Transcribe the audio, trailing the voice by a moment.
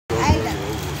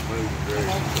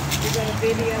You got a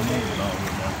video there?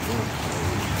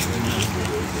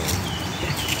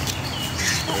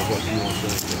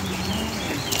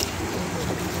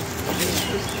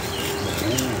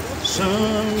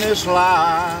 Soon this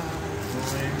life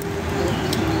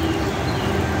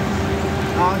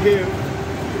I'll hear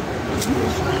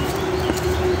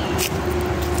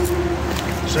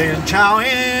saying, "Child,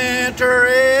 enter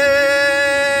in.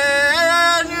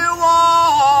 You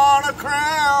want a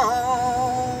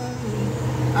crown?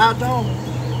 I don't.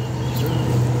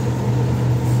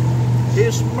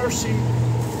 His mercy."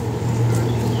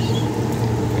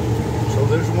 So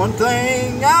there's one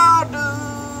thing I'll do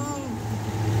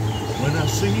when I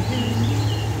see him.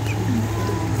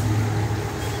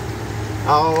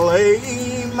 I'll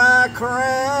lay my crown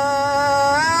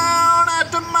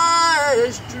at the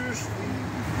Master's feet.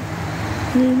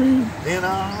 Then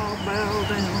I'll bow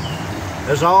down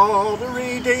as all the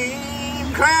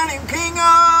redeemed, crown him King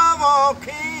of all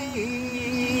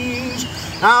kings.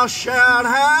 I'll shout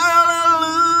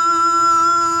hallelujah,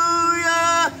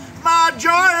 my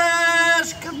joy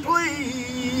is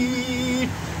complete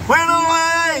when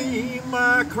I lay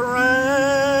my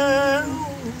crown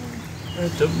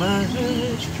at the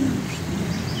Master's feet.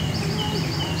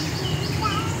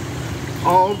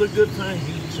 All the good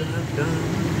things that I've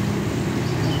done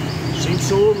seem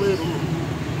so little,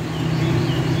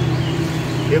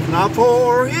 if not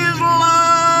for his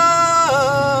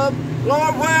love.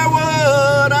 Lord, where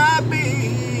would I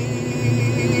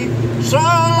be? So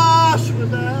lost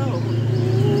without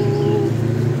hope,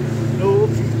 no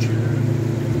future.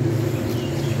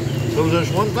 So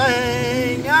there's one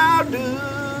thing I'll do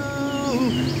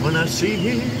when I see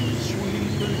his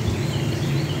sweet face.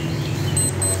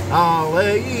 I'll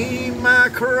lay my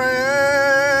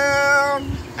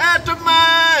crown at the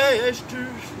Master's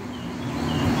feet.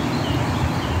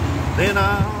 Then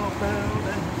I'll bow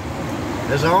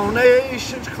down as all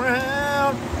nations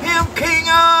crown him King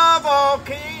of all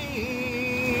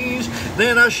kings.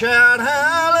 Then I shout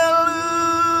hallelujah,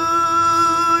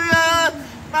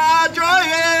 my joy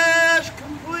is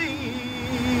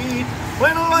complete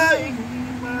when I lay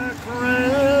my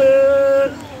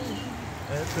crown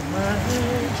at the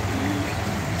Master's feet.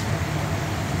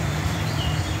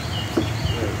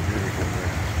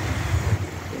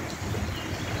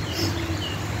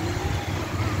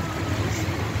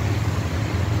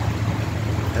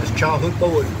 That's childhood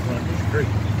boys running the street.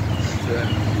 That's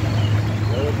right.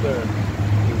 Right up there.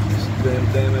 Just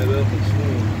dam it up and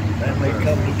swim. Family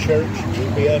come to church,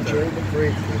 we'll be out here in the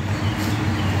creek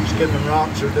skipping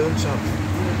rocks or doing something.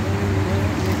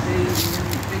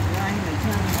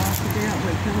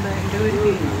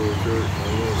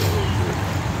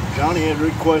 Johnny had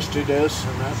requested this,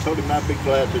 and I told him I'd be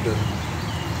glad to do it.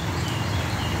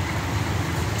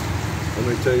 Let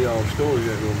me tell y'all a story.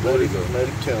 You ain't gonna believe it. Let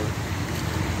him tell it.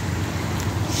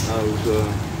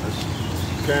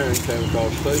 Karen came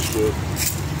across Facebook.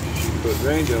 She put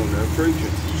Randy on there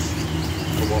preaching.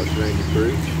 I watched Randy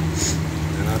preach,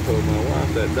 and I told my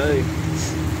wife that day, I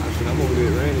said, I'm gonna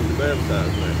get Randy to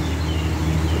baptize me.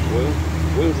 Well,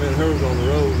 we was in hers on the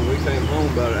road, and we came home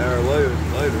about an hour later. I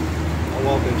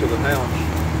walk into the house,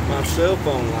 my cell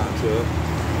phone lights up.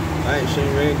 I ain't seen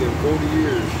Randy in 40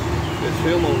 years. It's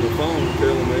him on the phone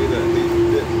telling me that he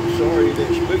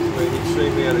didn't speak to me. He'd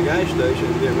seen me at a gas station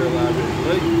and didn't realize it was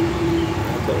me.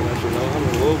 I told him, I said, no, I'm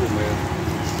a Louisville man.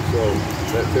 So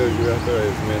that tells you right there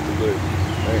it's meant to be.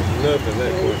 There ain't nothing that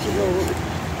coincidental.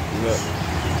 Nothing.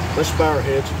 Let's bow our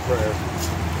heads in prayer.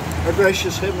 Our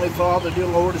gracious Heavenly Father, dear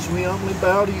Lord, as we humbly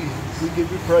bow to you, we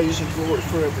give you praise and glory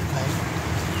for everything.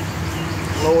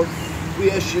 Lord, we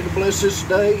ask you to bless this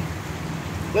day.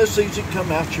 Bless these that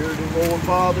come out here, dear Lord,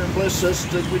 Father, and bless us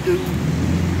that we do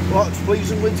what's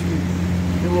pleasing with you,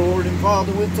 dear Lord. And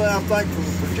Father, I'm thankful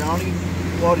for Johnny,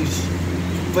 what he's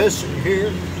confessing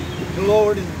here, dear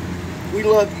Lord, and we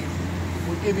love you.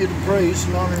 We give you the praise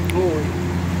and honor and glory.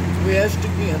 We ask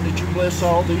again that you bless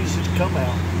all these that come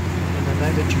out. In the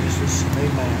name of Jesus,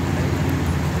 amen. Amen.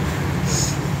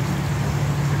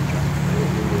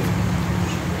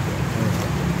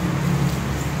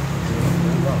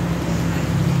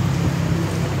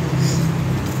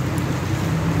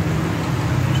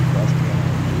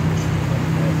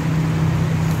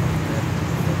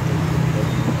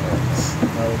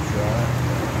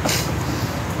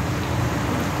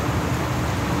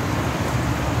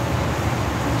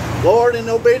 Lord, in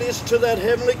obedience to that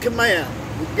heavenly command,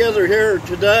 we gather here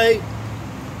today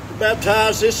to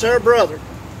baptize this our brother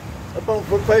upon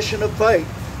profession of faith.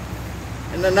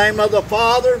 In the name of the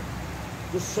Father,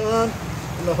 the Son,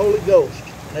 and the Holy Ghost.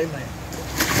 Amen.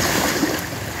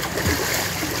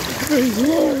 Praise the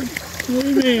Lord.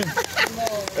 Amen.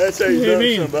 That's how you Amen. done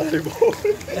somebody, boy.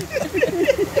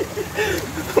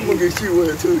 I'm gonna get you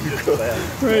wet too, you go.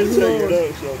 Praise That's the how you Lord.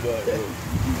 done somebody, boy.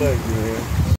 Thank you, man.